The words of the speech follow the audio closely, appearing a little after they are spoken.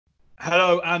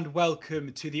Hello and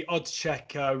welcome to the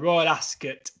Oddschecker Royal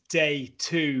Ascot Day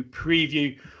 2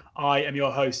 preview. I am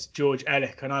your host, George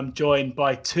Elek, and I'm joined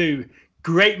by two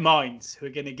great minds who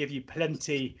are going to give you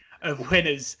plenty of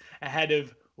winners ahead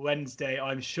of Wednesday,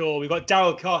 I'm sure. We've got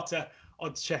Daryl Carter,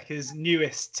 Oddschecker's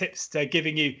newest tipster,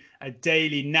 giving you a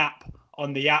daily nap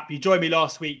on the app. You joined me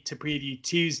last week to preview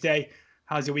Tuesday.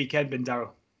 How's your weekend been,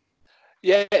 Daryl?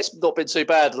 Yeah, it's not been too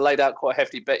bad. I laid out quite a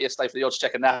hefty bet yesterday for the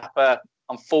Oddschecker nap.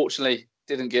 Unfortunately,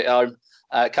 didn't get home.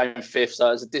 Came fifth, so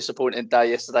it was a disappointing day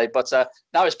yesterday. But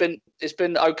no, it's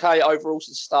been okay overall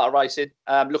since the start of racing.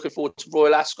 Looking forward to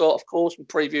Royal Ascot, of course. We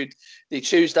previewed the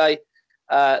Tuesday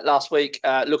last week.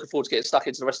 Looking forward to getting stuck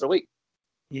into the rest of the week.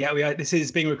 Yeah, this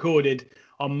is being recorded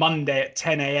on Monday at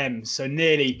 10 a.m. So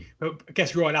nearly, I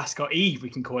guess, Royal Ascot Eve, we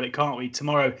can call it, can't we?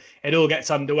 Tomorrow, it all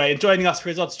gets underway. And joining us for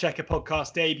his Oddschecker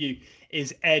podcast debut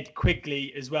is Ed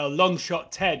Quigley as well. Long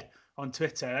Shot Ted on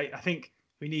Twitter. I think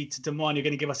we need to demand you're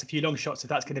going to give us a few long shots if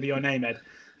that's going to be your name, Ed.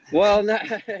 Well, no,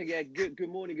 yeah, good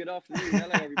morning, good afternoon.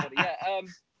 Hello, everybody. Yeah,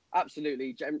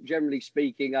 absolutely. Generally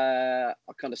speaking, I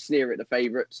kind of sneer at the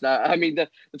favourites. No, I mean, the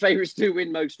favourites do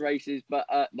win most races, but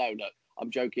no, I'm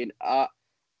joking.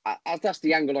 That's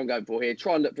the angle I'm going for here.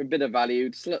 Try and look for a bit of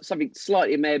value. Something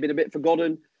slightly may have been a bit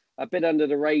forgotten, a bit under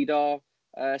the radar,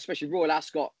 especially Royal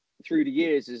Ascot through the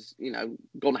years has,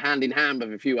 gone hand in hand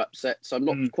with a few upsets. So I'm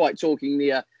not quite talking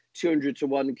the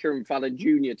 200-1 Kieran Fallon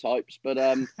Jr. types, but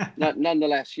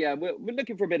nonetheless, yeah, we're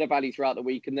looking for a bit of value throughout the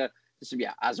week. And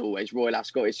as always, Royal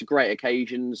Ascot, it's a great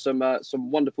occasion, some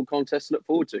wonderful contests to look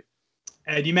forward to.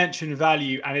 Ed, you mentioned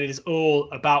value, and it is all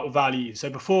about value. So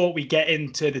before we get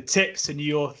into the tips and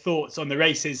your thoughts on the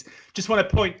races, just want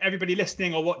to point everybody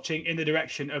listening or watching in the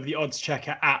direction of the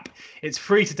Oddschecker app. It's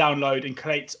free to download and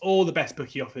collates all the best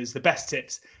bookie offers, the best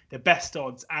tips, the best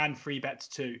odds, and free bets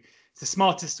too. It's the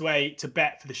smartest way to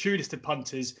bet for the shrewdest of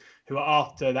punters who are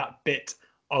after that bit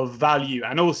of value.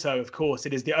 And also, of course,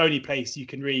 it is the only place you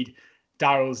can read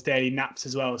Daryl's daily naps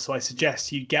as well. So I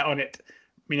suggest you get on it.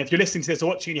 I mean, if you're listening to this or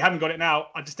watching and you haven't got it now,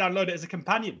 I'll just download it as a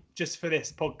companion just for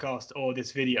this podcast or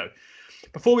this video.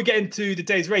 Before we get into the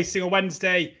day's racing on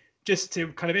Wednesday, just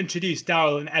to kind of introduce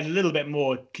Daryl and Ed a little bit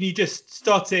more, can you just,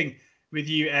 starting with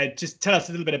you, Ed, just tell us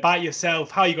a little bit about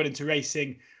yourself, how you got into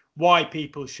racing, why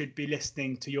people should be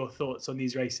listening to your thoughts on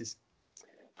these races?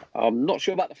 I'm not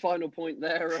sure about the final point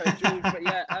there, George, but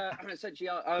yeah, essentially,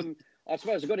 I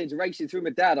suppose I got into racing through my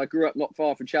dad. I grew up not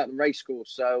far from Cheltenham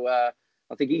Racecourse, so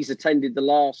I think he's attended the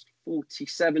last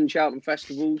 47 Cheltenham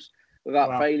festivals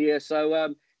without failure.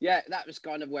 So, yeah, that was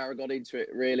kind of where I got into it,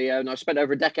 really. And I spent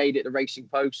over a decade at the Racing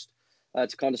Post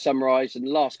to kind of summarise. And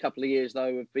the last couple of years,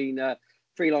 though, I've been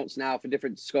freelance now for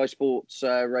different Sky Sports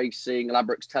racing,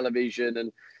 Ladbrokes Television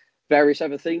and various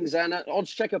other things, and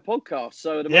Oddschecker podcast.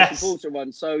 So the most important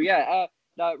one. So, yeah,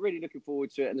 no, really looking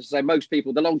forward to it. And as I say, most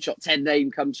people, the Long Shot 10 name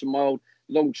comes from my old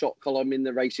Long Shot column in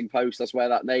the Racing Post. That's where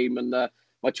that name and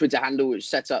my Twitter handle was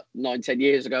set up 9-10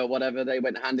 years ago or whatever. They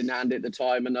went hand in hand at the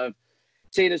time. And I've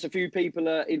seen as a few people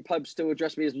in pubs still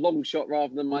address me as Long Shot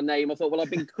rather than my name. I thought, well, I've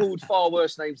been called far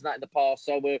worse names than that in the past.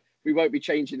 So we won't be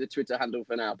changing the Twitter handle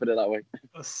for now, put it that way.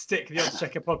 I'll stick the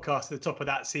Oddschecker podcast to the top of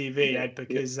that CV, Ed,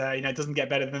 because it doesn't get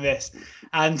better than this.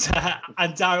 And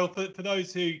Daryl, for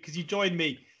those who, because you joined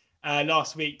me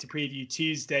last week to preview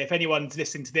Tuesday. If anyone's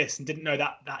listening to this and didn't know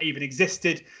that even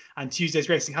existed and Tuesday's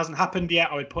racing hasn't happened yet,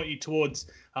 I would point you towards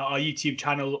our YouTube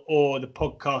channel or the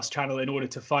podcast channel in order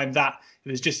to find that.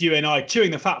 It was just you and I chewing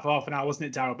the fat for half an hour,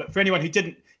 wasn't it, Daryl? But for anyone who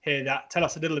didn't hear that, tell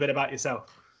us a little bit about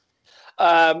yourself.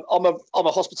 I'm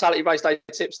a hospitality race day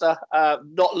tipster.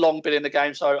 Not long been in the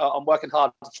game, so I'm working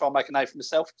hard to try and make a name for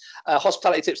myself.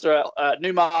 Hospitality tipster at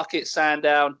Newmarket,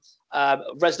 Sandown,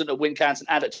 resident of Wincanton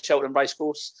and at Cheltenham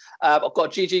Racecourse. I've got a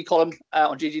GG column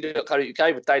on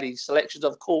gg.co.uk with daily selections.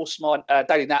 Of course, my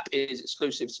daily nap is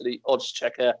exclusive to the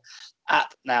Oddschecker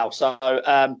app now. So,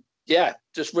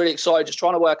 just really excited, just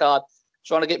trying to work hard,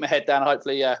 trying to get my head down.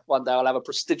 Hopefully, one day I'll have a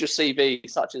prestigious CV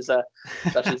such as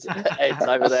Ed's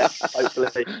over there,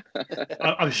 hopefully.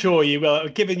 I'm sure you will.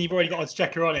 Given you've already got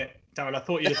Oddschecker on it, Daryl, I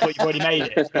thought you'd already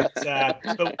made it, but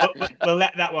we'll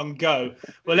let that one go.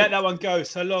 We'll let that one go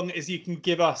so long as you can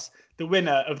give us the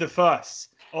winner of the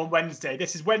first on Wednesday.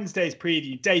 This is Wednesday's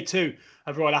preview, day 2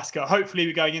 of Royal Ascot. Hopefully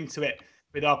we're going into it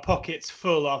with our pockets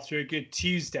full after a good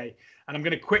Tuesday. And I'm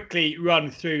going to quickly run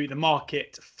through the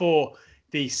market for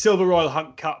the Silver Royal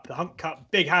Hunt Cup, the Hunt Cup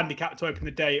big handicap to open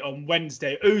the day on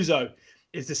Wednesday. Ouzo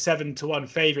is the 7-1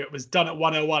 favourite. It was done at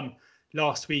 101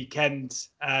 last weekend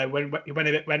when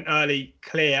it went early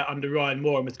clear under Ryan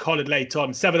Moore and was collared late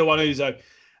on. 7-1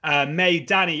 Ouzo. May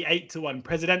Danny 8-1.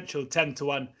 Presidential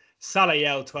 10-1.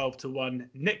 Salayel 12-1,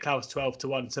 Niklaus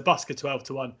 12-1, Sabuska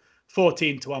 12-1,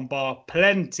 14-1 bar.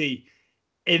 Plenty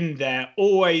in there.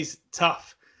 Always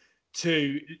tough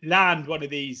to land one of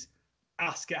these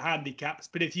Ascot handicaps,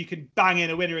 but if you can bang in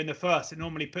a winner in the first, it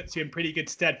normally puts you in pretty good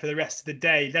stead for the rest of the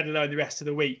day, let alone the rest of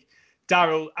the week.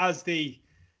 Daryl, as the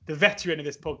veteran of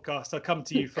this podcast, I'll come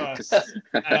to you first.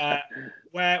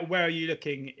 Where are you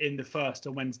looking in the first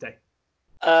on Wednesday?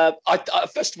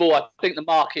 First of all, I think the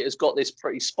market has got this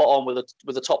pretty spot on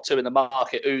with the top two in the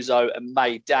market, Uzo and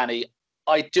May Danny.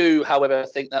 I do, however,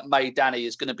 think that May Danny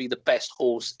is going to be the best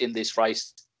horse in this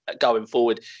race going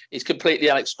forward. He's completely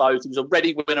unexposed. He was a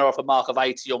ready winner off a mark of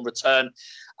 80 on return.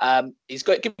 He's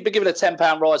been given a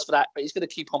 £10 rise for that, but he's going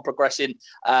to keep on progressing.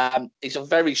 He's a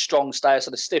very strong stayer,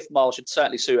 so the stiff mile should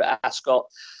certainly suit Ascot.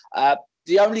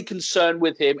 The only concern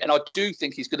with him, and I do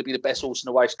think he's going to be the best horse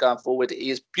in the race going forward, he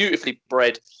is beautifully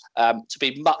bred to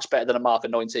be much better than a mark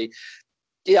of 90.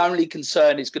 The only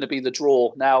concern is going to be the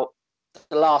draw. Now,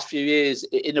 the last few years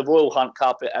in the Royal Hunt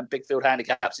Cup and Big Field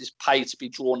Handicaps is paid to be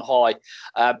drawn high.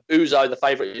 Uzo, the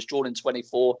favourite, is drawn in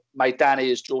 24. May Danny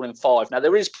is drawn in 5. Now,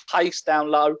 there is pace down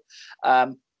low.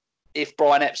 If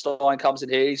Brian Epstein comes in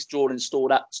here, he's drawn in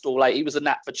stall 8. He was a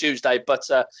nap for Tuesday, but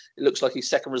it looks like he's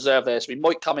second reserve there. So he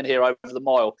might come in here over the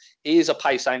mile. He is a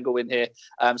pace angle in here.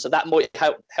 So that might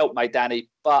help May Danny,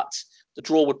 but the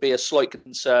draw would be a slight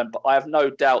concern. But I have no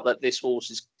doubt that this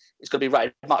horse is going to be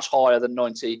rated much higher than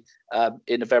 90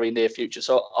 in the very near future.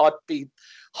 So I'd be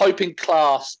hoping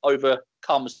class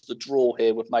overcomes the draw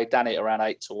here with May Danny around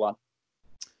 8-1.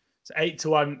 So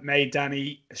 8-1 May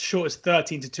Danny, as short as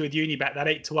 13-2 with Unibet. That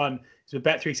 8-1 is with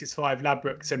Bet365,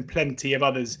 Ladbrokes, and plenty of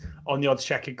others on the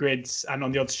Oddschecker grids and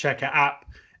on the Oddschecker app.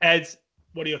 Ed,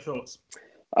 what are your thoughts?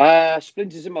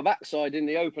 Splinters in my backside in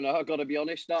the opener, I've got to be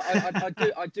honest.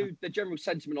 I do the general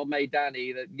sentiment on May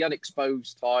Danny, the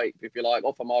unexposed type, if you like,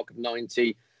 off a mark of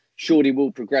 90, surely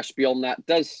will progress beyond that.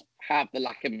 Does have the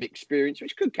lack of experience,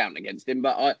 which could count against him,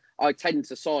 but I tend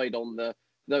to side on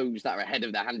those that are ahead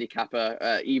of the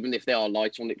handicapper, even if they are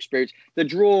light on experience. The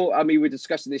draw, I mean, we're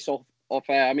discussing this off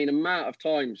air. I mean, amount of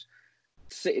times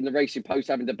sit in the racing post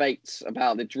having debates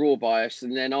about the draw bias,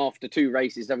 and then after 2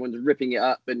 races everyone's ripping it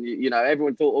up, and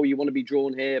everyone thought, oh, you want to be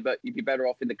drawn here but you'd be better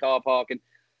off in the car park. And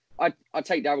I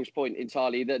take Daryl's point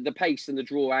entirely. The pace and the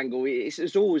draw angle,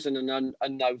 it's always an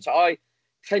unknown. So I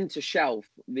tend to shelf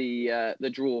the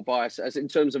draw bias as in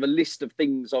terms of a list of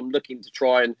things I'm looking to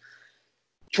try and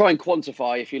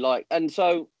quantify, if you like. And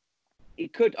so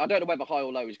it could, I don't know whether high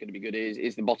or low is going to be good,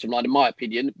 is the bottom line in my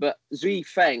opinion, but Zui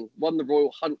Feng won the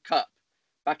Royal Hunt Cup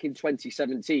back in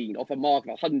 2017 off a mark of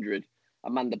 100,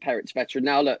 Amanda Perrett's veteran.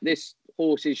 Now, look, this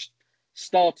horse is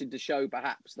started to show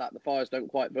perhaps that the fires don't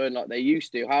quite burn like they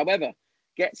used to. However,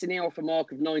 gets in here off a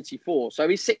mark of 94. So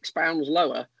he's £6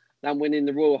 lower than winning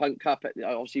the Royal Hunt Cup,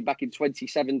 obviously back in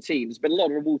 2017. There's been a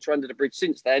lot of water under the bridge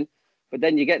since then, but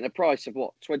then you're getting a price of,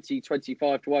 25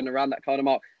 to 1, around that kind of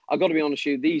mark. I've got to be honest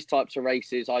with you, these types of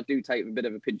races, I do take a bit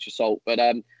of a pinch of salt. But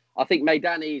I think May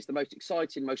Danny is the most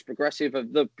exciting, most progressive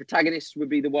of the protagonists, would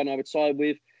be the one I would side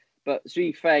with. But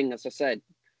Zui Feng, as I said,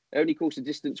 only course of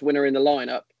distance winner in the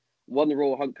lineup, won the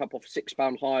Royal Hunt Cup off a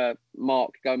 £6 higher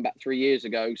mark going back 3 years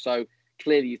ago. So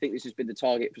clearly you think this has been the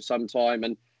target for some time.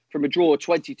 And from a draw of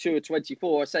 22 or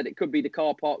 24, I said it could be the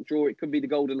car park draw, it could be the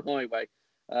Golden Highway.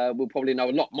 We'll probably know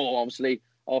a lot more, obviously,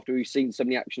 after we've seen some of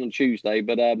the action on Tuesday.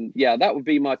 But yeah, that would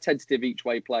be my tentative each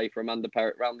way play for Amanda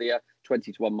Perrett around the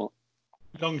 20-1 mark.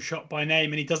 Long shot by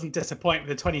name, and he doesn't disappoint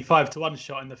with a 25-1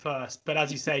 shot in the first. But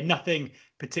as you say, nothing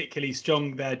particularly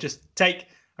strong there. Just take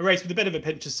a race with a bit of a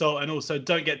pinch of salt, and also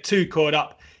don't get too caught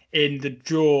up in the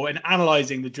draw and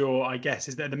analysing the draw, I guess,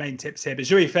 is the main tips here. But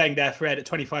Zui Feng there for Ed at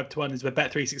 25-1 is with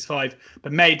Bet365.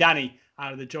 But May Danny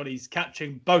out of the Johnnies,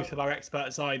 catching both of our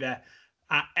experts' eye there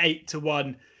at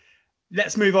 8-1.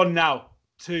 Let's move on now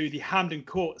to the Hampton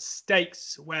Court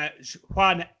Stakes, where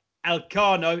Juan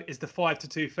Elcano is the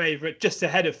 5-2 favourite, just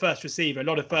ahead of First Receiver. A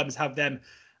lot of firms have them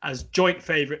as joint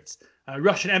favourites.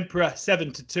 Russian Emperor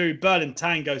 7-2, Berlin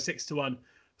Tango 6-1,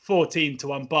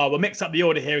 14-1 bar. We'll mix up the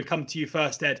order here and come to you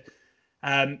first, Ed.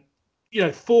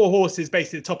 4 horses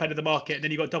basically at the top end of the market, and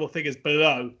then you've got double figures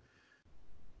below.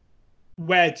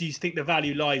 Where do you think the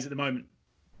value lies at the moment?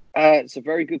 It's a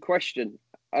very good question.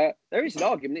 There is an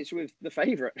argument. It's with the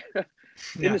favourite.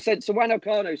 In the sense, so Juan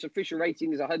Elcano's official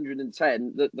rating is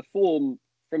 110. The form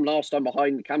from last time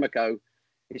behind the Kamiko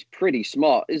is pretty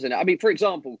smart, isn't it? I mean, for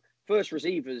example, First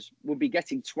Receivers would be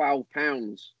getting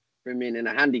 £12 from in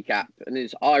a handicap.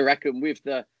 And I reckon with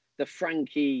the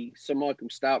Frankie, Sir Michael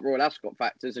Stout, Royal Ascot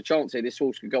factor, there's a chance here this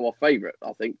horse could go off favourite,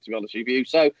 I think, to be honest with you.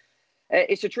 So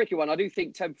It's a tricky one. I do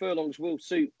think 10 furlongs will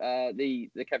suit the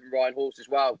Kevin Ryan horse as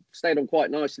well. Stayed on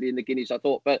quite nicely in the Guineas, I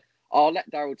thought. But I'll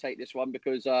let Daryl take this one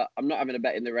because I'm not having a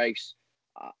bet in the race.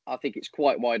 I think it's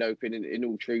quite wide open in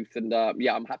all truth. And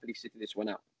yeah, I'm happily sitting this one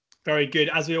out. Very good.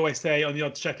 As we always say on the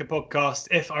Oddschecker podcast,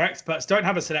 if our experts don't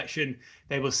have a selection,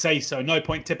 they will say so. No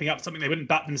point tipping up something they wouldn't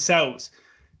back themselves.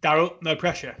 Daryl, no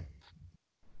pressure.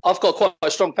 I've got quite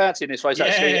a strong fancy in this race,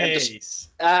 actually.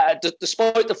 And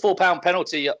despite the £4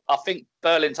 penalty, I think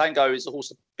Berlin Tango is the horse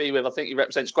to be with. I think he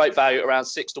represents great value around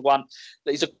 6-1.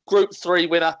 He's a Group 3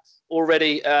 winner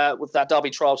already with that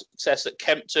Derby trial success at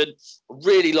Kempton.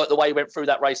 Really like the way he went through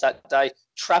that race that day.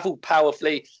 Travelled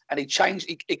powerfully, and he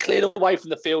cleared away from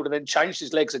the field and then changed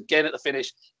his legs again at the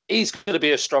finish. He's going to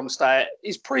be a strong stayer.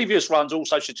 His previous runs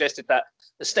also suggested that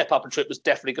the step up and trip was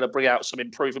definitely going to bring out some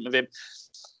improvement with him.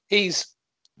 He's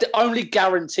the only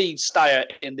guaranteed stayer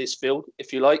in this field,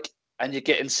 if you like, and you're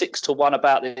getting 6-1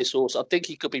 about this horse. I think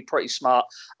he could be pretty smart.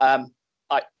 I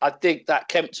think that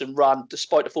Kempton run,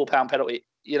 despite the £4 penalty,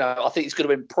 I think he's going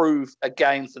to improve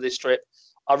again for this trip.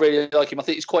 I really like him. I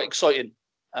think he's quite exciting.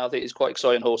 I think he's quite an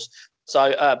exciting horse.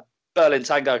 So Berlin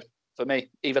Tango for me,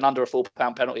 even under a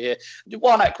 £4 penalty here.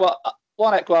 One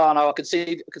at Guano, I can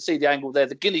see the angle there.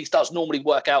 The Guineas does normally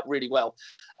work out really well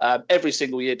every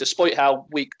single year, despite how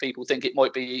weak people think it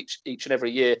might be each and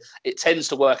every year. It tends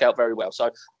to work out very well. So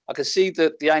I can see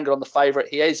the angle on the favourite.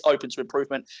 He is open to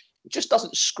improvement. It just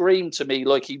doesn't scream to me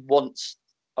like he wants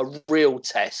a real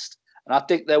test. And I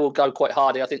think they will go quite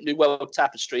hardy. I think New World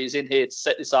Tapestry is in here to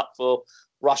set this up for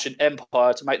Russian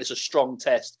Empire to make this a strong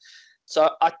test. So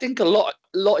I think a lot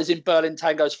is in Berlin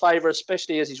Tango's favour,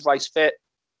 especially as he's race fit.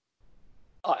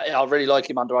 I really like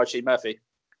him under Archie Murphy.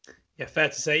 Yeah, fair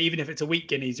to say, even if it's a weak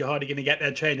Guineas, you're hardly going to get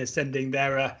their trainers sending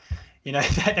their, they're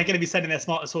going to be sending their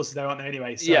smartest horses there, aren't they,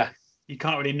 anyway? So yeah. You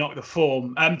can't really knock the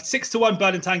form. 6-1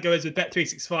 Berlin Tango is with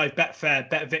Bet365, Betfair,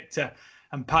 BetVictor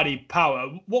and Paddy Power.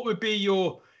 What would be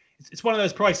it's one of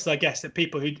those prices, I guess, that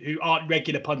people who aren't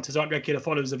regular punters, aren't regular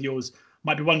followers of yours,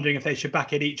 might be wondering if they should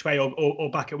back it each way or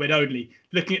back it win only.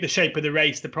 Looking at the shape of the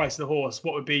race, the price of the horse,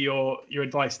 what would be your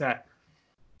advice there?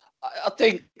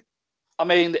 I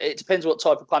mean, it depends what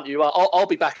type of punter you are. I'll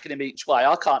be backing him each way.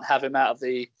 I can't have him out of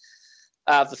the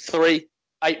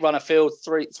 8-runner field,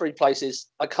 three places.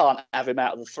 I can't have him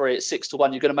out of the 3 at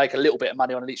 6-1. You're going to make a little bit of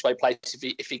money on an each way place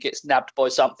if he gets nabbed by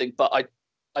something. But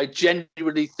I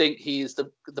genuinely think he is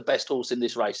the best horse in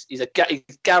this race. He's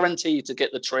guaranteed to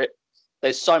get the trip.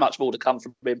 There's so much more to come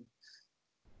from him.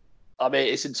 I mean,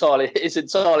 it's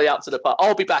entirely up to the punt.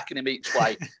 I'll be backing him each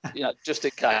way, just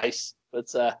in case.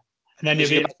 But and then you'll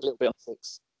be a little bit on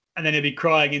 6. And then you'll be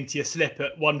crying into your slip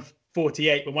at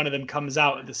 1:48 when one of them comes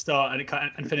out at the start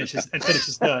and finishes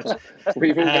third.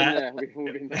 We've all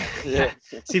been there. Yeah,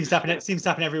 seems to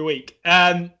happen every week.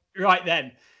 Right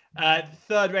then.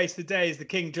 Third race of the day is the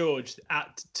King George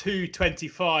at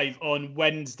 2:25 on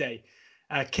Wednesday.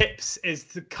 Kips is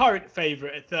the current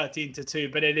favourite at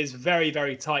 13-2, but it is very,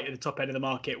 very tight at the top end of the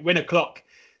market. Win O'Clock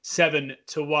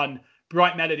 7-1,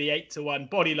 Bright Melody 8-1,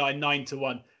 Bodyline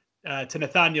 9-1, to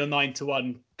Nathaniel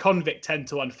 9-1, Convict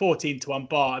 10-1, 14-1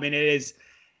 Bar. I mean, it is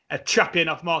a trappy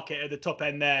enough market at the top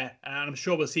end there, and I'm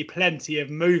sure we'll see plenty of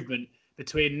movement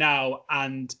between now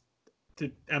and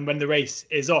when the race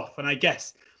is off. And I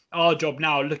guess our job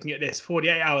now, looking at this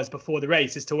 48 hours before the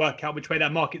race, is to work out which way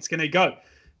that market's going to go.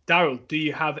 Daryl, do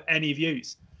you have any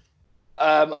views?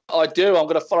 I do. I'm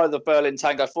going to follow the Berlin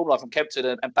Tango formula from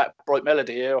Kempton and back Bright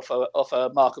Melody here off a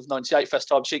mark of 98 first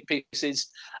time cheek pieces.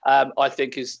 I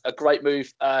think is a great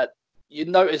move. You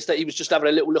notice that he was just having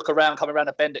a little look around, coming around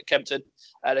a bend at Kempton,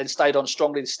 and then stayed on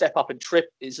strongly. The step up and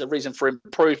trip is a reason for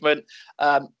improvement.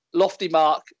 Lofty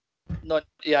mark,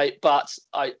 98, but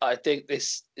I think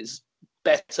this is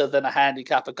better than a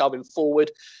handicapper going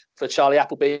forward for Charlie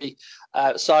Appleby.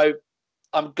 So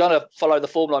I'm going to follow the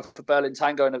form line for Berlin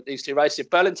Tango in these 2 races. If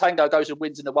Berlin Tango goes and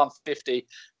wins in the 150,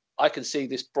 I can see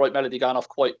this Bright Melody going off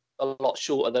quite a lot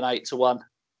shorter than 8-1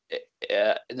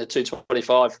 in the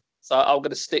 225. So I'm going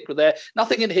to stick with there.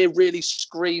 Nothing in here really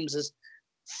screams as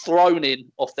thrown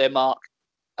in off their mark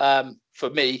for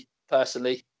me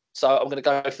personally. So I'm going to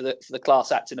go for the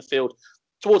class act in the field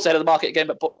towards the head of the market again,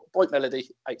 but Bright Melody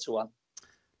 8-1.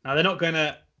 Now they're not going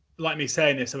to like me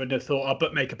saying this. I would have thought our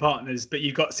bookmaker partners, but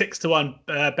you've got 6-1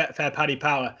 Betfair Paddy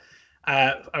Power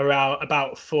around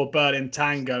about for Berlin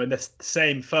Tango, and the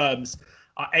same firms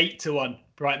are 8-1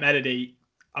 Bright Melody.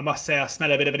 I must say I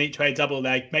smell a bit of an each way double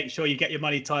there. Make sure you get your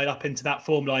money tied up into that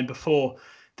form line before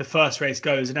the first race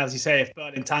goes. And as you say, if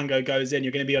Berlin Tango goes in,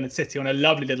 you're going to be sitting on a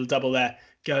lovely little double there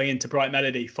going into Bright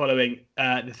Melody, following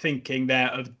the thinking there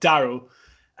of Daryl.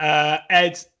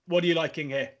 Ed, what are you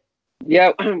liking here?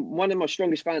 Yeah, one of my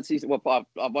strongest fancies, well,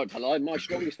 I won't lie, my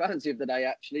strongest fancy of the day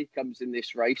actually comes in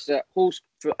this race. Horse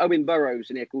for Owen Burrows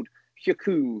in here called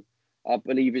Hyukum, I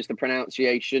believe is the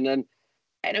pronunciation. And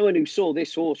anyone who saw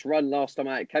this horse run last time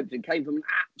out at Kempton came from an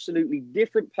absolutely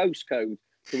different postcode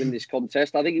to win this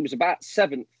contest. I think he was about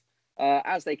 7th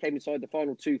as they came inside the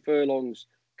final 2 furlongs.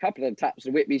 Couple of taps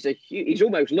of the whip. He's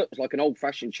almost looks like an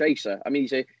old-fashioned chaser. I mean,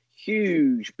 he's a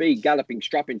huge, big, galloping,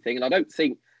 strapping thing. And I don't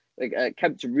think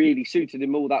Kempton really suited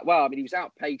him all that well. I mean, he was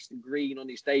outpaced and green on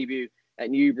his debut at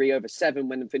Newbury over 7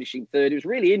 when finishing 3rd. It was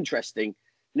really interesting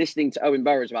listening to Owen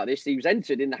Burrows about this. He was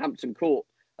entered in the Hampton Court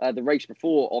the race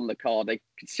before on the card. They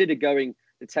considered going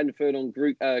the 10 furlong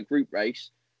group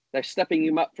race. They're stepping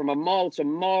him up from a mile to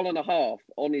mile and a half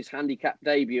on his handicap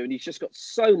debut. And he's just got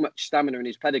so much stamina in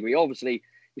his pedigree. Obviously,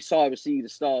 his sire was See the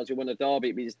Stars, who won a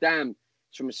derby, but his dam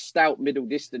is from a stout middle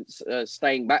distance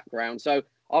staying background. So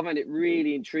I find it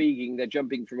really intriguing. They're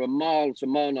jumping from a mile to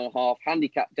mile and a half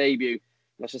handicap debut.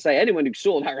 And as I say, anyone who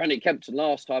saw that run at Kempton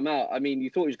last time out, I mean, you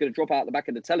thought he was going to drop out the back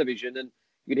of the television, and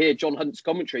you could hear John Hunt's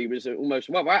commentary was almost,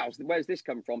 well, wow, where's this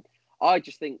come from? I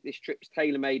just think this trip's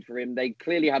tailor-made for him. They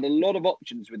clearly had a lot of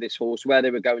options with this horse where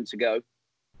they were going to go.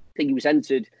 I think he was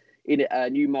entered in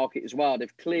Newmarket as well.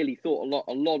 They've clearly thought a lot,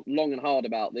 long and hard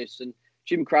about this. And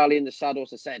Jim Crowley in the saddle,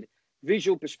 as I said,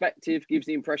 visual perspective gives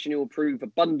the impression he'll prove a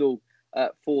bundle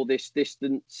for this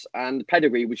distance, and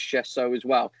pedigree was just so as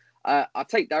well. I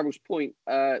take Daryl's point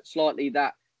slightly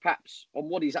that perhaps on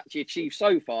what he's actually achieved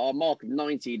so far, a mark of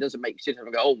 90 doesn't make you sit there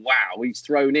and go, oh, wow, he's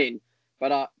thrown in.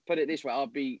 But put it this way,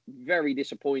 I'd be very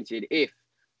disappointed if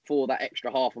for that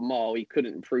extra half a mile he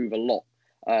couldn't improve a lot.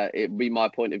 It would be my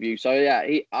point of view. So,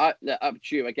 yeah, up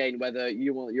to you again, whether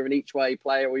you're an each-way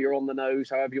player or you're on the nose,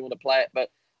 however you want to play it. But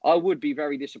I would be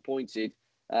very disappointed.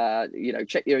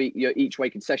 Check your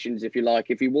each-way concessions, if you like.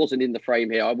 If he wasn't in the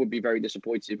frame here, I would be very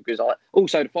disappointed because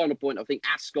also the final point, I think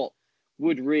Ascot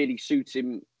would really suit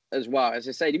him as well. As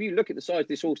I said, if you look at the size of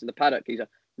this horse in the paddock, he's a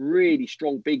really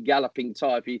strong, big galloping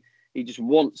type. He just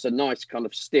wants a nice kind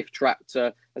of stiff track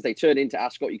to, as they turn into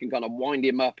Ascot, you can kind of wind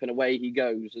him up and away he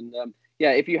goes. And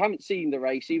if you haven't seen the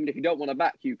race, even if you don't want to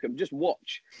back Hyukum, just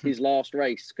watch his last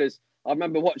race, because I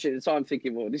remember watching it at the time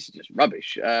thinking, well, this is just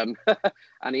rubbish. And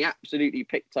he absolutely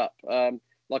picked up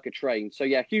like a train. So,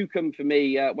 yeah, Hyukum for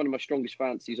me, one of my strongest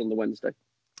fancies on the Wednesday.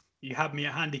 You had me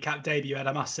at handicap debut, Ed,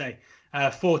 I must say.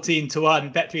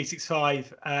 14-1,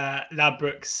 Bet365,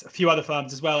 Ladbrokes, a few other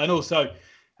firms as well. And also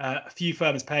a few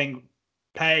firms paying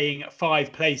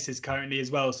 5 places currently as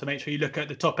well. So make sure you look at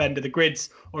the top end of the grids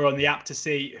or on the app to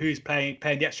see who's paying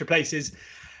the extra places.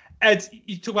 Ed,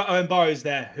 you talk about Owen Burrows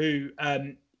there, who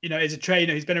is a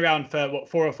trainer who's been around for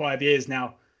 4 or 5 years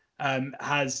now.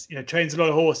 Has trains a lot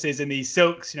of horses in these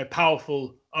silks.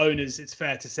 Powerful owners, it's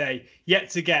fair to say. Yet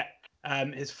to get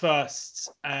his first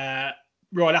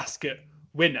Royal Ascot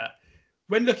winner.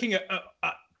 When looking at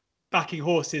backing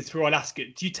horses for Royal Ascot,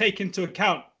 do you take into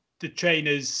account the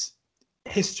trainer's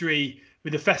history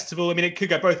with the festival? I mean, it could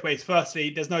go both ways. Firstly,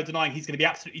 there's no denying he's going to be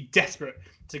absolutely desperate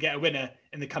to get a winner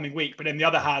in the coming week. But on the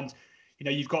other hand,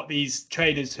 you've got these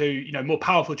trainers who, more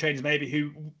powerful trainers maybe,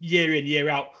 who year in, year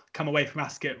out come away from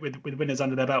Ascot with winners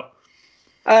under their belt.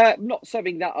 Not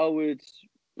something that I would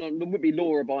be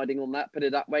law-abiding on that, put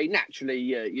it that way. Naturally,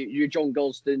 your John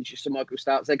Gosdens, your Sir Michael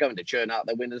Stouts, they're going to churn out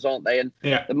their winners, aren't they? And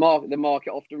the market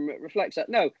often reflects that.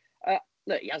 No,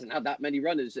 he hasn't had that many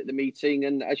runners at the meeting.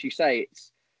 And as you say,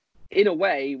 it's in a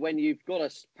way, when you've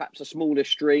got perhaps a smaller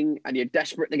string and you're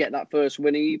desperate to get that first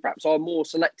winner, you perhaps are more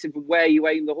selective of where you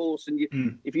aim the horse. And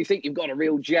if you think you've got a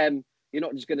real gem, you're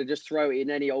not just going to just throw it in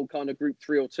any old kind of Group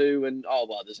 3 or 2 and, oh,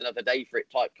 well, there's another day for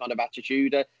it type kind of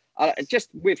attitude.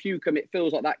 Just with Hyukum, it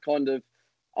feels like that kind of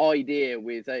idea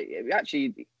with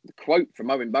actually the quote from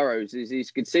Owen Burrows is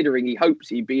he's considering he hopes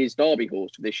he'd be his Derby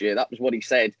horse for this year. That was what he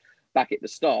said back at the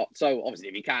start. So obviously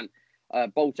if he can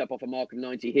bolt up off a mark of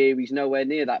 90 here, he's nowhere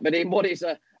near that. But in what is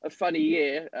a funny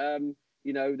year,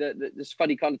 there's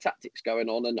funny kind of tactics going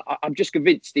on. And I'm just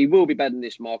convinced he will be better than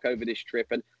this mark over this trip.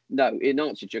 And no, in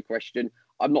answer to your question,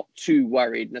 I'm not too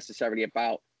worried necessarily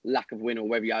about lack of win or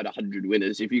whether you had 100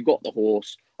 winners. If you've got the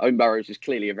horse, Owen Burrows is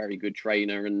clearly a very good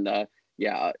trainer. And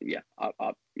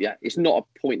it's not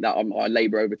a point that I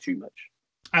labour over too much.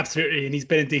 Absolutely. And he's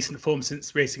been in decent form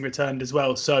since racing returned as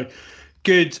well. So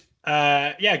good.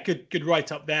 Good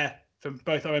write up there from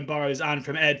both Owen Burrows and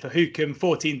from Ed for Hyukum.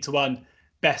 14-1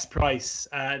 best price.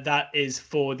 That is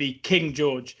for the King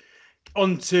George.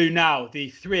 On to now the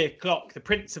 3 o'clock, the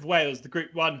Prince of Wales, the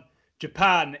Group 1.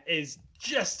 Japan is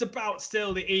just about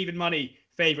still the even money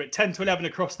favourite. 10-11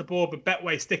 across the board, but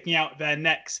Betway sticking out their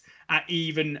necks at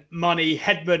even money.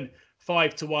 Headman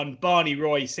 5-1. Barney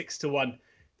Roy, 6-1.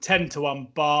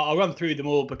 10-1 Bar. I'll run through them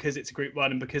all because it's a Group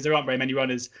 1 and because there aren't very many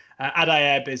runners.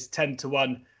 Adayeb is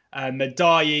 10-1.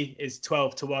 Medaille is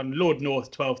 12-1. Lord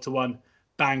North, 12-1.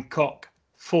 Bangkok,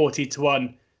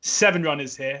 40-1. 7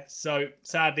 runners here. So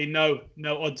sadly, no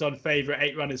odds-on favourite,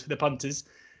 8 runners for the punters.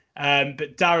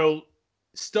 But Daryl,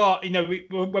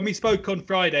 when we spoke on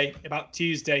Friday about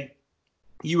Tuesday,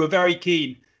 you were very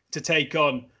keen to take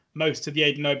on most of the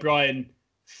Aidan O'Brien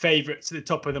favourites at the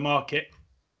top of the market.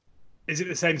 Is it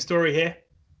the same story here?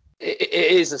 It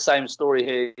is the same story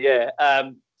here, yeah.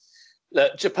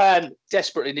 Look, Japan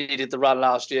desperately needed the run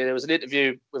last year. There was an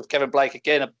interview with Kevin Blake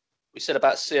again. We said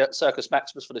about Circus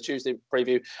Maximus for the Tuesday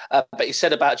preview, but he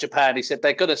said about Japan, he said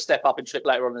they're going to step up in trip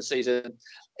later on in the season.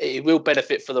 It will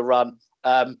benefit for the run.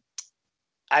 And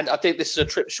I think this is a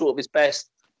trip short of his best.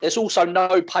 There's also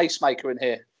no pacemaker in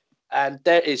here. And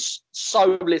there is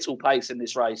so little pace in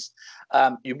this race.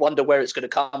 You wonder where it's going to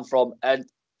come from. And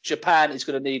Japan is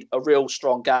going to need a real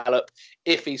strong gallop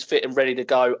if he's fit and ready to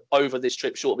go over this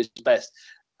trip short of his best.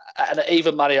 And at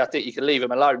even money, I think you can leave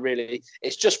him alone, really.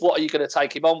 It's just what are you going to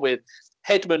take him on with?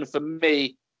 Hedman, for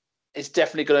me, is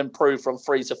definitely going to improve from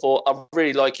 3 to 4. I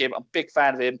really like him. I'm a big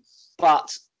fan of him.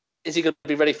 But is he going to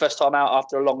be ready first time out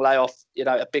after a long layoff? You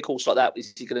know, a big horse like that,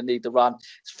 is he going to need the run?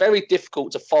 It's very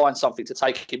difficult to find something to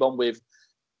take him on with.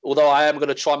 Although I am going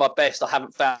to try my best, I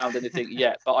haven't found anything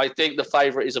yet. But I think the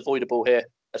favourite is avoidable here,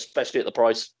 especially at the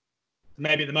price.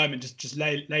 Maybe at the moment, just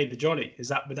lay the jolly.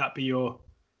 Would that be your?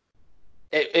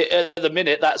 At the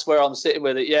minute, that's where I'm sitting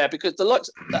with it. Yeah, because the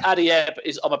Adayeb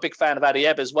I'm a big fan of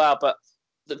Adayeb as well. But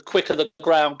the quicker the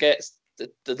ground gets,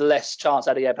 the less chance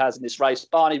Adayeb has in this race.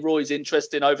 Barney Roy's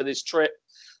interesting over this trip.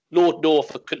 Lord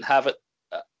Norfolk couldn't have it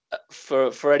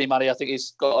for any money. I think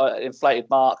he's got an inflated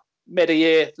mark.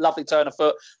 Medaille, lovely turn of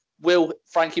foot. Will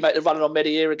Frankie make the running on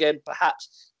Medaille again?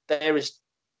 Perhaps.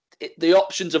 The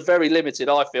options are very limited,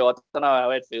 I feel. I don't know how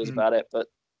Ed feels about it, but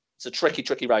it's a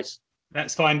tricky race.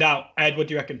 Let's find out. Ed, what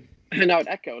do you reckon? No, I'd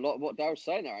echo a lot of what Daryl's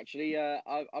saying there, actually.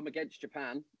 I'm against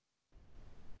Japan.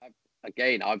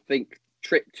 I think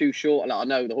trip too short. I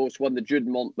know the horse won the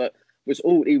Judemont, but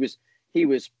he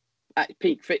was at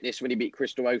peak fitness when he beat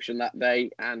Crystal Ocean that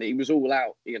day, and he was all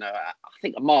out. You know, I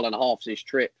think 1.5 miles is his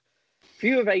trip.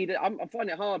 Few of Aidan, I find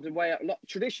it hard to weigh out.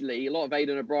 Traditionally, a lot of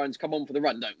Aidan O'Brien's come on for the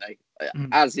run, don't they?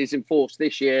 As is enforced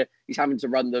this year, he's having to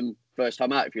run them first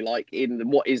time out, if you like, in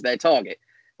what is their target.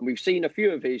 And we've seen a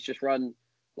few of his just run,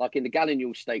 like in the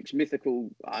Gallignol Stakes, Mythical,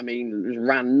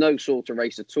 ran no sort of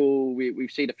race at all.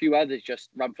 We've seen a few others just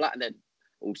run flat, and then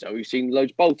also we've seen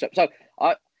loads bolt up. So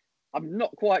I'm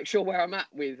not quite sure where I'm at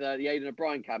with the Aidan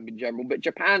O'Brien camp in general, but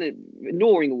Japan,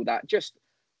 ignoring all that, just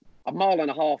 1.5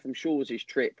 miles, I'm sure, is his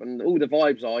trip, and all the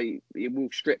vibes are he will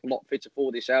strip a lot fitter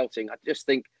for this outing. I just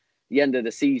think the end of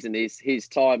the season is his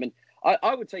time, and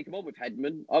I would take him on with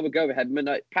Hedman. I would go with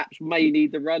Hedman. Perhaps may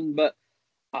need the run, but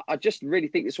I just really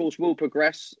think this horse will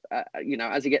progress,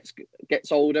 as he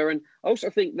gets older. And I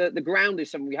also think that the ground is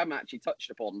something we haven't actually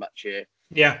touched upon much here.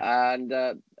 Yeah.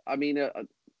 And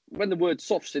when the word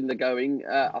soft's in the going,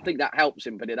 I think that helps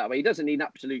him put it that way. He doesn't need an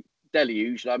absolute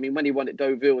deluge. When he won at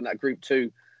Deauville in that Group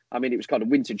 2, it was kind of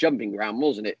winter jumping ground,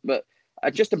 wasn't it? But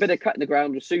just a bit of cut in the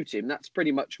ground will suit him. That's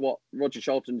pretty much what Roger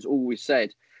Charlton's always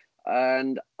said.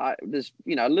 And there's,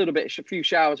 a few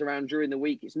showers around during the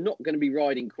week. It's not going to be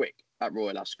riding quick at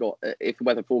Royal Ascot if the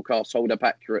weather forecasts hold up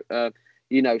accurate.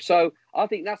 So I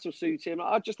think that will suit him.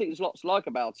 I just think there's lots to like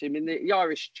about him. In the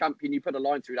Irish Champion, you put a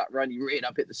line through that run, he reared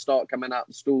up at the start, coming out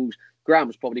the stalls. Ground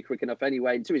was probably quick enough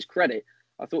anyway. And to his credit,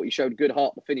 I thought he showed good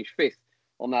heart to finish 5th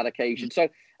on that occasion. So,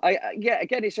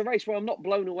 again, it's a race where I'm not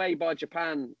blown away by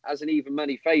Japan as an even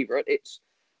money favourite. It's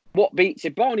what beats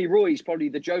it. Barney Roy's probably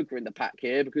the joker in the pack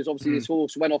here, because obviously this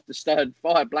horse went off the stud,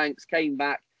 fired blanks, came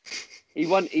back. He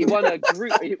won a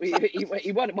group.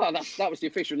 He won. Well, that was the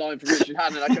official line from Richard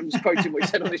Hannon. I'm just quoting what he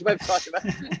said on his website.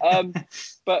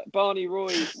 But Barney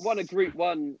Roy won a Group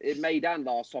 1 in Maidan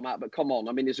last time out. But come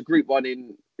on, there's a Group 1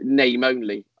 in name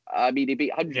only. He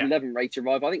beat 111 rated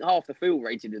rival. I think half the field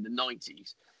rated in the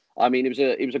 90s.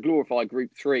 It was a glorified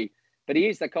Group 3. But he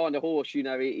is the kind of horse,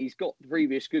 he's got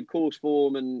previous good course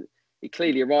form, and he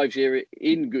clearly arrives here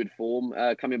in good form,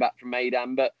 coming back from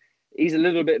Maidan. But he's a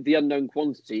little bit of the unknown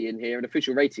quantity in here, and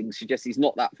official ratings suggest he's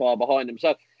not that far behind him.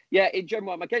 So, yeah, in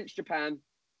general, I'm against Japan.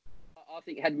 I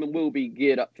think Hedman will be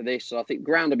geared up for this. So I think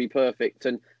ground will be perfect,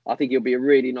 and I think he'll be a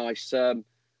really nice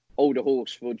older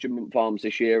horse for Jumpman Farms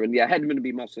this year. And, yeah, Hedman will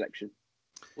be my selection.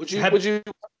 Would you?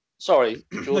 Sorry,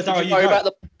 George. Would you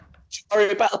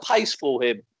worry about the pace for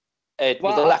him, Ed,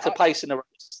 with the lack of pace in the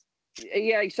race?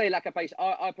 Yeah, you say lack of pace.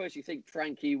 I personally think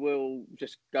Frankie will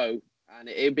just go and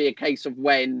it'd be a case of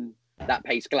when that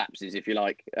pace collapses, if you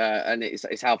like, and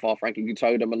it's how far Frankie can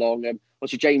tow them along.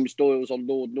 Obviously, James Doyle's on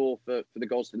Lord North for the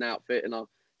Gosden outfit, and I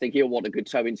think he'll want a good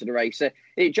tow into the race.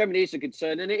 It generally is a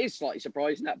concern, and it is slightly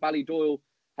surprising that Ballydoyle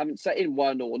haven't set in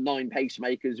 1 or 9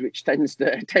 pacemakers, which tends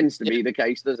to be the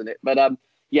case, doesn't it? But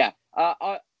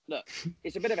look,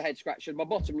 it's a bit of a head scratcher. My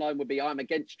bottom line would be I'm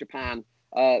against Japan.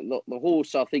 Look, the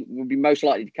horse I think would be most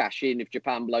likely to cash in if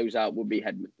Japan blows out would be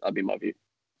Hedman. That'd be my view.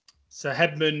 So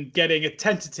Hedman getting a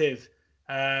tentative,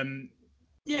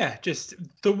 just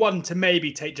the one to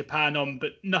maybe take Japan on,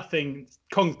 but nothing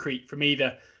concrete from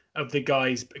either of the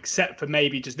guys, except for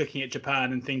maybe just looking at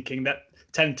Japan and thinking that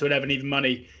 10 to 11 even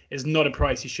money is not a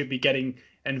price you should be getting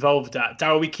involved at.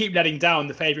 Daryl, we keep letting down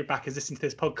the favourite backers listening to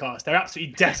this podcast. They're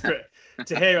absolutely desperate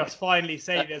to hear us finally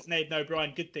say there's an Aidan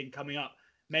O'Brien good thing coming up.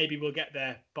 Maybe we'll get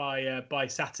there by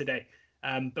Saturday.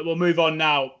 But we'll move on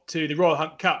now to the Royal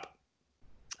Hunt Cup,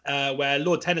 where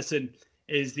Lord Tennyson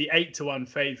is the 8 to 1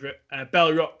 favourite.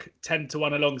 Bell Rock 10 to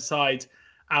 1 alongside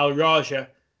Al Raja.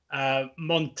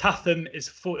 Montatham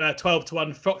is 12 to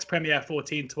 1. Fox Premier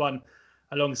 14 to 1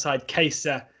 alongside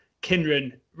Kesa.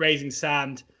 Kinran, Raising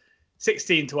Sand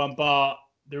 16 to 1 bar.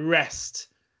 The rest,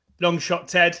 long shot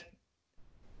Ted.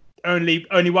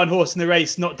 Only one horse in the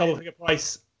race, not double figure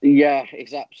price. Yeah,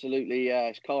 it's absolutely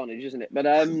it's carnage, isn't it? But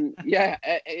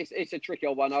it's a tricky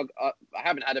old one. I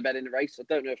haven't had a bet in the race. I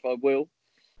don't know if I will.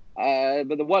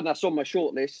 But the one that's on my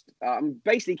shortlist,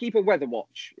 basically keep a weather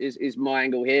watch is my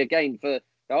angle here. Again, for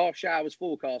there are showers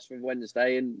forecast for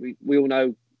Wednesday, and we all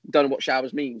don't know what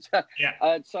showers means.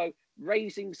 Yeah. So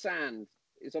Raising Sand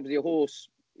is obviously a horse,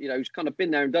 who's kind of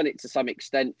been there and done it to some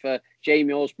extent for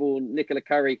Jamie Osborne, Nicola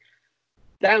Curry.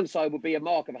 Downside would be a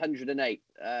mark of 108.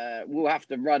 We'll have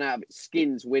to run out of its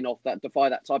skins win off that, defy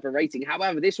that type of rating.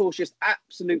 However, this horse just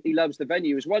absolutely loves the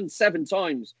venue. It's won 7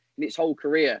 times in its whole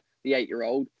career, the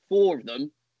 8-year-old. 4 of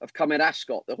them have come at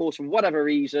Ascot. The horse, for whatever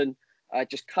reason,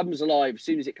 just comes alive as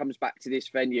soon as it comes back to this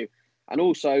venue. And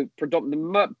also,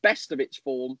 the best of its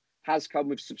form has come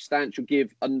with substantial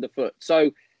give underfoot. So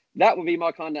that would be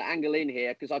my kind of angle in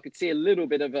here, because I could see a little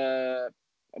bit of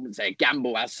I wouldn't say a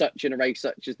gamble as such in a race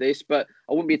such as this, but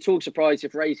I wouldn't be at all surprised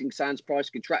if Raising Sand's price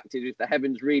contracted if the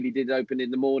heavens really did open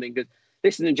in the morning. Because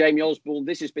listening to Jamie Osborne,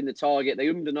 this has been the target. They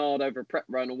ummed and ahed over a prep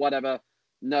run or whatever.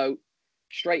 No,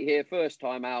 straight here, first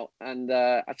time out. And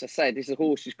as I said, this is a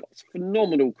horse who's got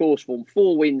phenomenal course form.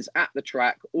 4 wins at the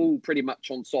track, all pretty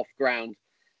much on soft ground.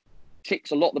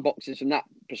 Ticks a lot of the boxes from that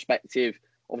perspective.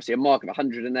 Obviously, a mark of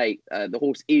 108. The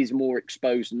horse is more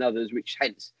exposed than others, which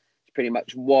hence pretty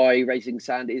much why Raising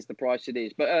Sand is the price it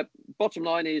is. But bottom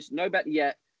line is no bet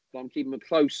yet, but I'm keeping a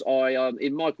close eye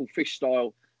in Michael Fish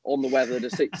style on the weather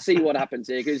to see what happens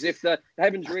here. Because if the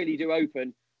heavens really do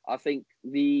open, I think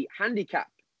the handicap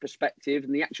perspective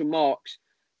and the actual marks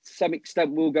to some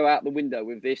extent will go out the window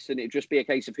with this, and it'll just be a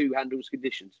case of who handles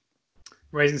conditions.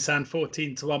 Raising Sand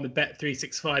 14 to 1 with Bet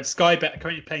 365. Sky Bet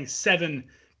currently paying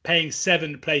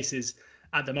 7 places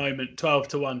at the moment, 12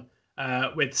 to 1.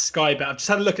 With Sky Bet. I've just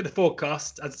had a look at the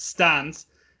forecast as it stands,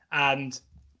 and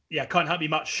can't help you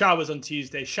much. Showers on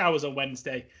Tuesday, showers on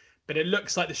Wednesday, but it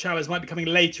looks like the showers might be coming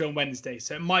later on Wednesday,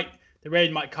 so the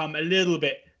rain might come a little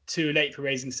bit too late for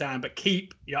Raising Sand, but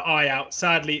keep your eye out.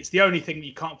 Sadly, it's the only thing that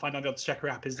you can't find on the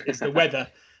Oddschecker app is the weather,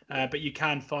 but you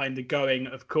can find the going,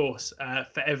 of course,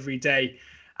 for every day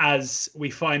as we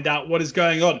find out what is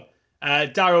going on.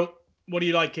 Daryl, what are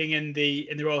you liking in the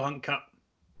Royal Hunt Cup?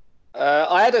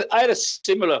 I had a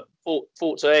similar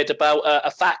thought to Ed about a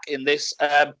fact in this.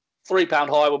 £3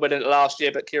 high when winning it last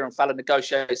year, but Kieran Fallon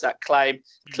negotiates that claim.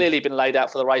 Clearly been laid out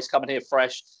for the race, coming here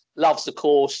fresh. Loves the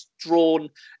course. Drawn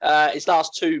his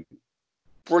last 2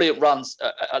 brilliant runs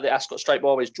at the Ascot Straight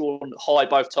Mile. He's drawn high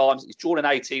both times. He's drawn in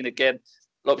 18 again.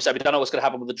 Like we said, we don't know what's going to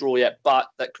happen with the draw yet, but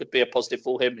that could be a positive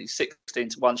for him. He's 16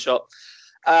 to 1 shot.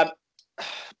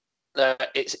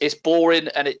 It's boring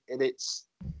and it's.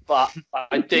 But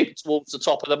I think towards the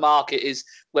top of the market is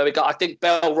where we got. I think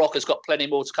Bell Rock has got plenty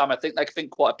more to come. I think they can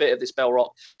think quite a bit of this Bell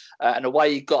Rock, and the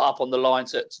way he got up on the line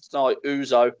to tonight,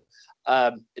 Uzo,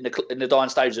 in the dying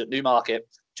stages at Newmarket,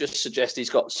 just suggests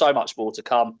he's got so much more to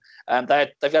come. And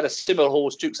they've had a similar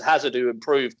horse, Dukes of Hazzard, who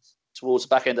improved towards the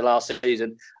back end of last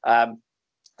season.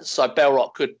 So Bell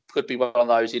Rock could be one of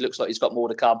those. He looks like he's got more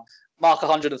to come. Mark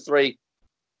 103.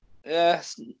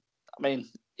 Yes, I mean.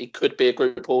 He could be a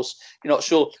group horse. You're not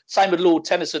sure. Same with Lord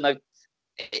Tennyson. I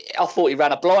thought he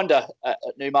ran a blinder at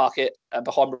Newmarket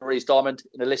behind Marie's Diamond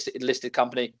in a listed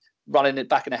company, running it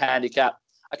back in a handicap.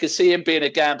 I could see him being a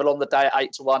gamble on the day at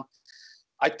 8 to 1.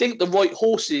 I think the right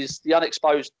horses, the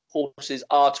unexposed horses,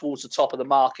 are towards the top of the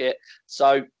market.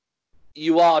 So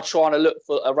you are trying to look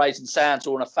for a Raisin Sands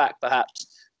or in a fact, perhaps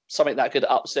something that could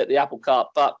upset the apple cart.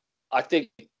 But I think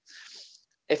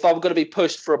if I'm going to be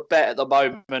pushed for a bet at the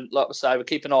moment, like I say, we're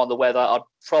keeping an eye on the weather, I'd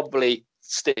probably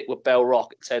stick with Bell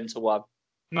Rock at 10-1.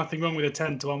 Nothing wrong with a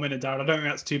 10-1 winner, Darryl. I don't think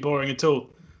that's too boring at all.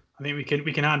 I think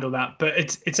we can handle that. But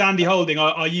it's Andy Holding,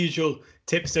 our usual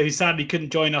tipster, who sadly couldn't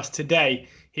join us today.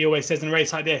 He always says in a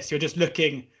race like this, you're just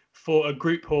looking for a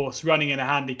group horse running in a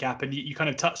handicap, and you kind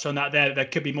of touched on that there. There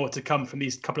could be more to come from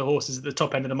these couple of horses at the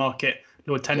top end of the market,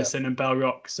 Lord Tennyson and Bell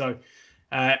Rock. So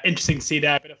interesting to see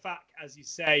there. But a fact, as you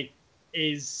say,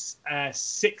 is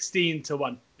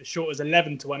 16-1. As short as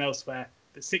 11-1 elsewhere,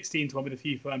 but 16-1 with a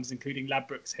few firms, including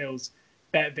Ladbrokes, Hills,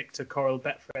 Bet Victor, Coral,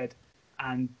 Betfred,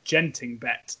 and Genting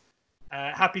Bet.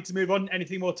 Happy to move on.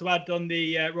 Anything more to add on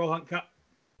the Royal Hunt Cup?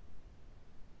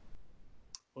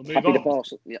 We'll move Happy on. to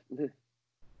pass it. Yeah.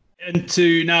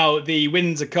 Into now the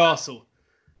Windsor Castle,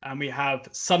 and we have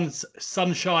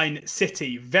Sunshine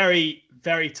City. Very,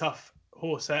 very tough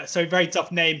horse. So very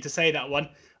tough name to say that one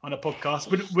on a podcast.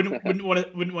 Wouldn't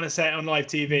want to say it on live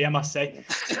TV, I must say.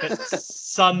 But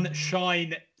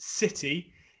Sunshine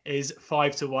City is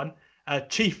 5-1.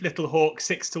 Chief Little Hawk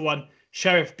 6-1.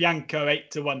 Sheriff Bianco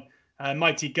 8-1.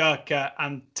 Mighty Gurkha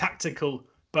and Tactical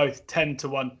both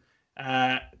 10-1.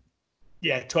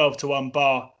 12-1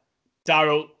 bar.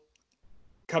 Daryl,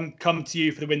 come to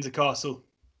you for the Windsor Castle.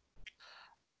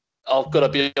 I've got to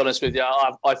be honest with you.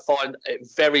 I find it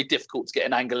very difficult to get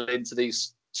an angle into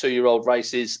these 2-year-old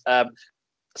races.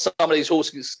 Some of these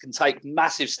horses can take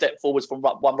massive step forwards from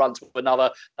one run to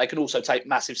another. They can also take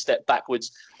massive step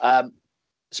backwards,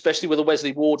 especially with a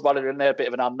Wesley Ward running in there, a bit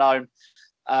of an unknown.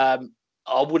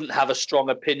 I wouldn't have a strong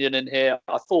opinion in here.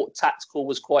 I thought Tactical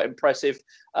was quite impressive.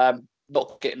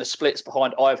 Not getting the splits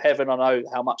behind Eye of Heaven. I know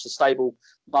how much the stable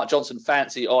Mark Johnson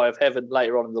fancy Eye of Heaven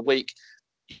later on in the week.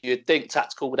 You'd think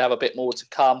Tactical would have a bit more to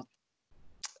come.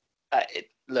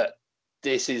 Look,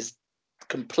 this is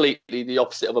completely the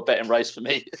opposite of a betting race for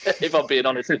me, if I'm being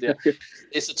honest with you.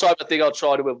 It's the type of thing I'll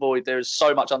try to avoid. There is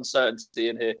so much uncertainty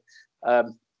in here.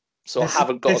 So I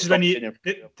haven't got a strong opinion.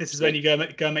 This is when you go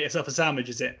and make yourself a sandwich,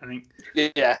 is it? I think.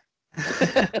 Yeah.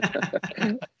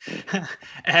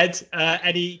 Ed,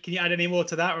 can you add any more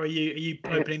to that, or are you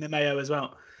opening the mayo as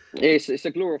well? It's a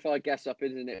glorified guess up,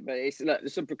 isn't it? But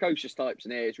there's some precocious types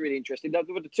in here. It's really interesting.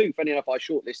 The two, funny enough, I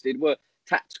shortlisted were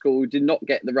Tactical, who did not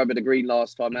get the rub of the green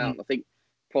last time out. I think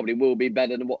probably will be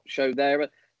better than what showed there.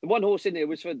 The one horse in there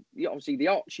was for obviously the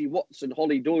Archie Watson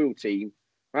Holly Doyle team.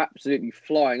 Are absolutely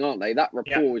flying, aren't they? That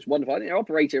rapport is wonderful. I think they're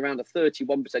operating around a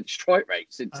 31% strike rate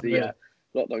since the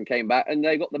lockdown came back. And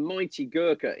they've got the Mighty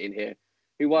Gurkha in here,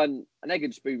 who won an egg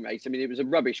and spoon race. I mean, it was a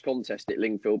rubbish contest at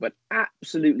Lingfield, but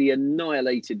absolutely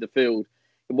annihilated the field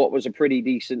in what was a pretty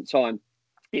decent time.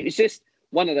 It's just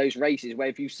one of those races where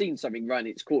if you've seen something run,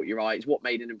 it's caught your eye. It's what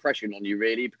made an impression on you,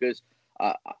 really, because,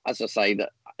 as I say,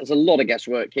 that there's a lot of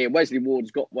guesswork here. Wesley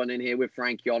Ward's got one in here with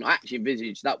Frankie on. I actually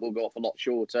envisage that will go off a lot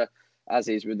shorter, as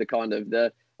is with the kind of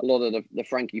a lot of the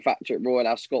Frankie factor at Royal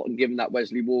Ascot, and given that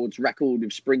Wesley Ward's record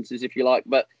of sprinters, if you like.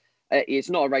 But it's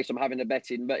not a race I'm having a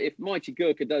bet in. But if Mighty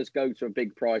Gurkha does go to a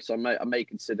big price, I may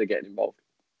consider getting involved.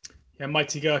 Yeah,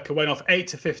 Mighty Gurkha went off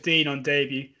 8-15 on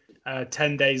debut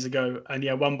 10 days ago,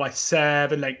 and won by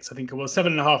 7 lengths. I think it was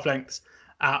 7.5 lengths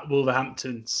at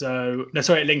Wolverhampton.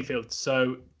 At Lingfield.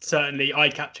 So certainly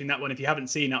eye-catching, that one. If you haven't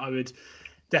seen it, I would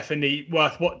definitely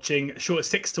worth watching. Short of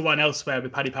 6-1 elsewhere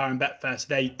with Paddy Power and Betfair, so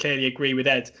they clearly agree with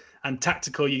Ed. And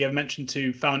Tactical, you gave mention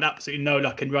to, found absolutely no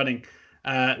luck in running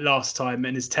last time,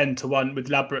 and is 10-1 with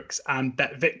Ladbrokes and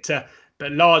Bet Victor.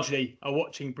 But largely a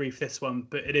watching brief, this one.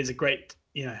 But it is a great,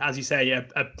 as you say,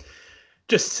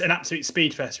 just an absolute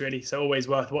speed fest, really. So always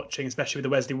worth watching, especially with the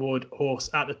Wesley Ward horse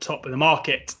at the top of the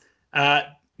market.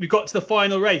 We've got to the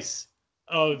final race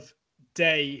of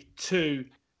day 2,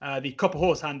 the Copper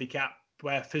Horse Handicap,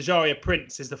 where Fajaria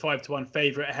Prince is the 5-1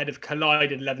 favourite ahead of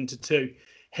Collide at 11-2.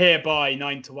 Hereby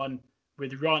 9-1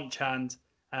 with Ranch Hand,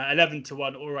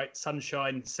 11-1 All Right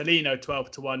Sunshine, Salino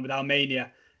 12-1 with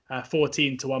Almania,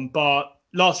 14-1 bar.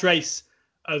 Last race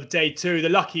of day 2, the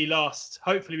lucky last.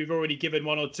 Hopefully we've already given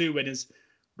 1 or 2 winners.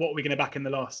 What are we going to back in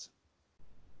the last?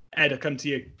 Ed, I'll come to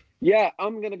you. Yeah,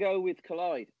 I'm going to go with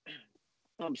Collide.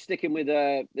 I'm sticking with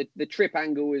the trip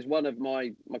angle is one of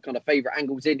my kind of favourite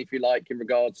angles if you like, in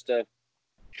regards to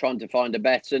trying to find a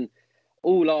bet. And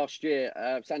all last year,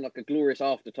 sound like a glorious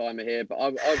after-timer here, but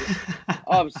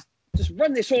I was just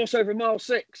run this horse over mile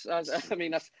 6. I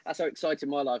mean, that's how exciting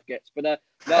my life gets. But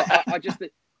no, I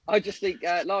just think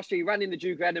last year he ran in the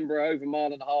Duke of Edinburgh over 1.5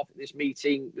 miles at this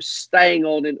meeting, was staying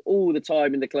on and all the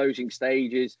time in the closing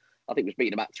stages. I think was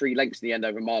beaten about 3 lengths in the end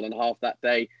over 1.5 miles that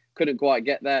day. Couldn't quite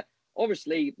get there.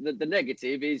 obviously, the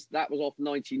negative is that was off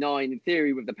 99. In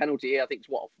theory, with the penalty here, I think it's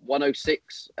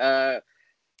 106.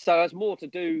 So there's more to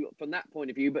do from that point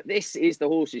of view. But this is the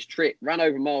horse's trip. Ran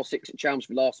over mile 6 at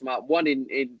Chelmsford last month. Won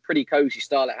in pretty cosy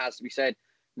style, it has to be said.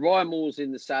 Ryan Moore's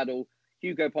in the saddle.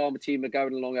 Hugo Palmer-Team are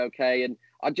going along okay. And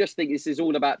I just think this is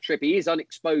all about trip. He is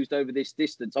unexposed over this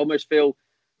distance. I almost feel,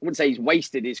 I wouldn't say he's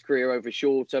wasted his career over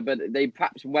shorter, but they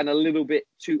perhaps went a little bit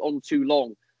too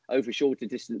long over shorter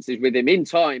distances with him. In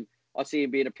time, I see him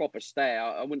being a proper stay.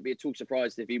 I wouldn't be at all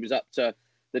surprised if he was up to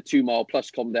the 2 mile plus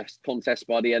contest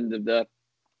by the end of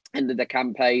the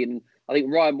campaign. I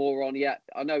think Ryan Moore on,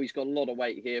 I know he's got a lot of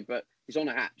weight here, but he's on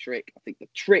a hat trick. I think the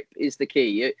trip is the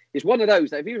key. It's one of those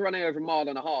that if he was running over a mile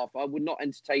and a half, I would not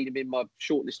entertain him in my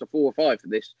shortlist of 4 or 5 for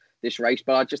this race.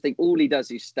 But I just think all he does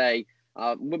is stay.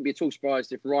 Wouldn't be at all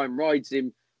surprised if Ryan rides him,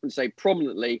 I wouldn't say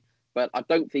prominently, but I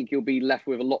don't think he'll be left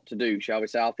with a lot to do, shall we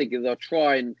say. I think they'll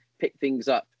try and pick things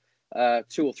up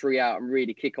 2 or 3 out and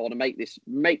really kick on and make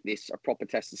this a proper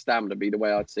test of stamina, be the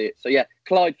way I'd see it. So yeah,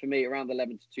 Clyde for me around the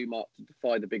 11-2 mark to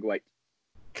defy the big weight.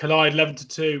 Clyde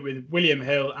 11-2 with William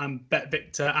Hill and Bet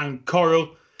Victor and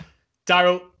Coral.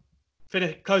 Daryl,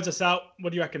 close us out. What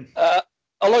do you reckon? I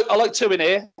like 2 in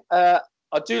here. I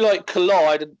do like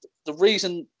Collide, and the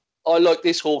reason I like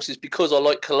this horse is because I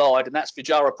like Collide, and that's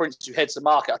Vijara Prince, who heads the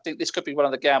market. I think this could be one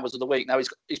of the gambles of the week. Now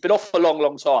he's been off for a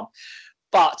long time,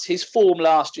 but his form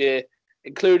last year,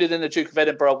 included in the Duke of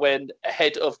Edinburgh win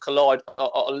ahead of Collide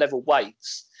at level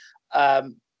weights.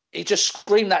 He just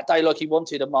screamed that day like he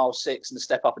wanted a mile 6 and a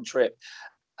step up and trip.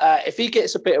 If he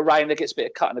gets a bit of rain, gets a bit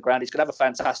of cut in the ground, he's going to have a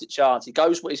fantastic chance. He's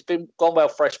gone well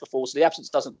fresh before, so the absence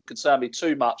doesn't concern me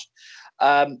too much.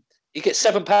 He gets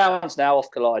 £7 now off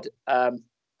Collide,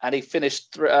 and he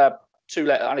finished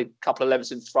only a couple of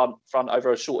lengths in front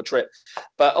over a shorter trip.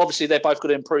 But obviously, they're both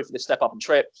going to improve for this step up and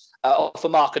trip. Off a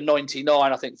mark of 99,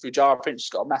 I think Fujara Prince has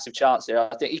got a massive chance here.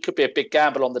 I think he could be a big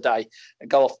gamble on the day and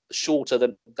go off shorter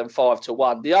than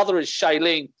 5-1. The other is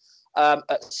Shailene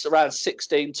at around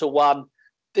 16-1.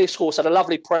 This horse had a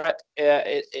lovely prep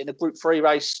in a Group 3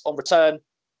 race on return.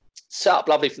 Set up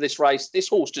lovely for this race. This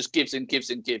horse just gives and gives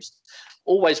and gives.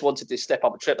 Always wanted this step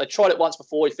up a trip. They tried it once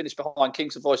before. He finished behind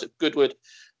Kingston Voice at Goodwood.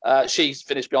 She's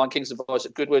finished behind Kingston Voice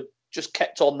at Goodwood. Just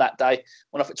kept on that day.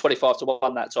 Went off at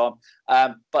 25-1 that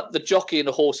time. But the jockey and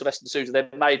the horse of Eston Sousa, they're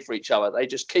made for each other. They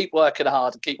just keep working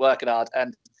hard and keep working hard.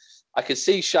 And I can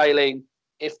see Shailene,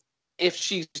 if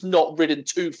she's not ridden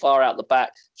too far out the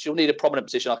back, she'll need a prominent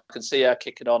position. I can see her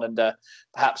kicking on and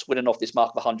perhaps winning off this mark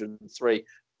of 103.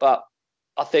 But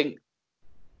I think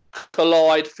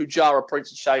Collide, Fujara,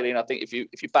 Prince and Shailene, I think if you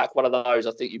back one of those,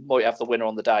 I think you might have the winner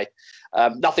on the day.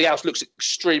 Nothing else looks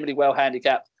extremely well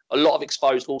handicapped. A lot of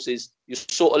exposed horses. You're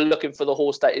sort of looking for the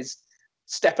horse that is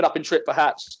stepping up in trip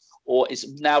perhaps, or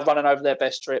is now running over their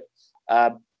best trip.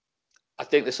 I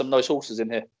think there's some nice horses in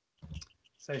here.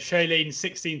 So Shailene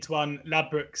 16-1,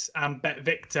 Ladbrokes and Bet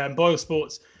Victor and Boyle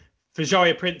Sports.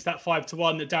 Fujara Prince, that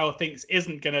 5-1 that Daryl thinks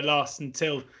isn't going to last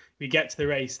until we get to the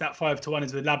race. That 5-1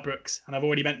 is with Ladbrokes, and I've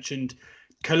already mentioned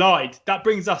Collide. That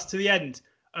brings us to the end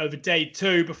of day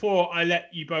 2. Before I let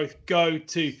you both go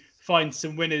to find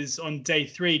some winners on day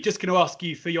 3, just going to ask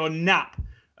you for your nap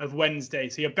of Wednesday.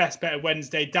 So your best bet of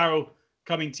Wednesday. Daryl,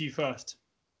 coming to you first.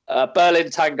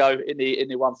 Berlin Tango in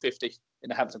the 150 in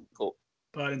the Hampton Court.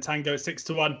 Berlin Tango at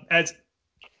 6-1. Ed?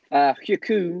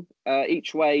 Hukum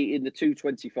each way in the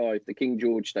 225, the King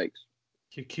George Stakes.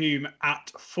 Hukum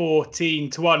at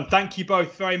 14-1. Thank you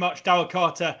both very much, Daryl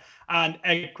Carter and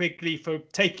Ed Quigley, for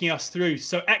taking us through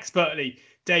so expertly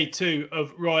day 2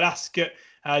 of Royal Ascot.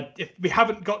 If we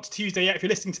haven't got to Tuesday yet, if you're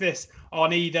listening to this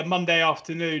on either Monday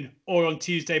afternoon or on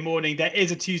Tuesday morning, there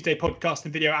is a Tuesday podcast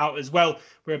and video out as well.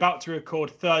 We're about to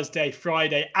record Thursday,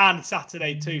 Friday and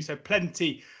Saturday too, so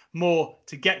plenty more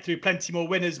to get through, plenty more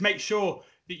winners. Make sure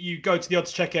that you go to the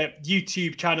Oddschecker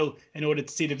YouTube channel in order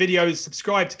to see the videos,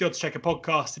 subscribe to the Oddschecker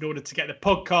podcast in order to get the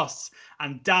podcasts,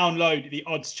 and download the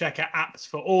Oddschecker apps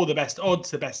for all the best odds,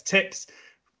 the best tips,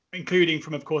 including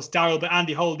from, of course, Daryl, but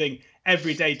Andy Holding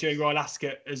every day during Royal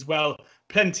Ascot as well.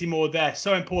 Plenty more there.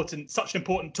 So important, such an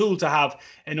important tool to have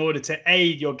in order to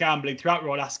aid your gambling throughout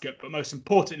Royal Ascot, but most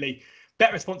importantly,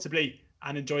 bet responsibly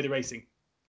and enjoy the racing.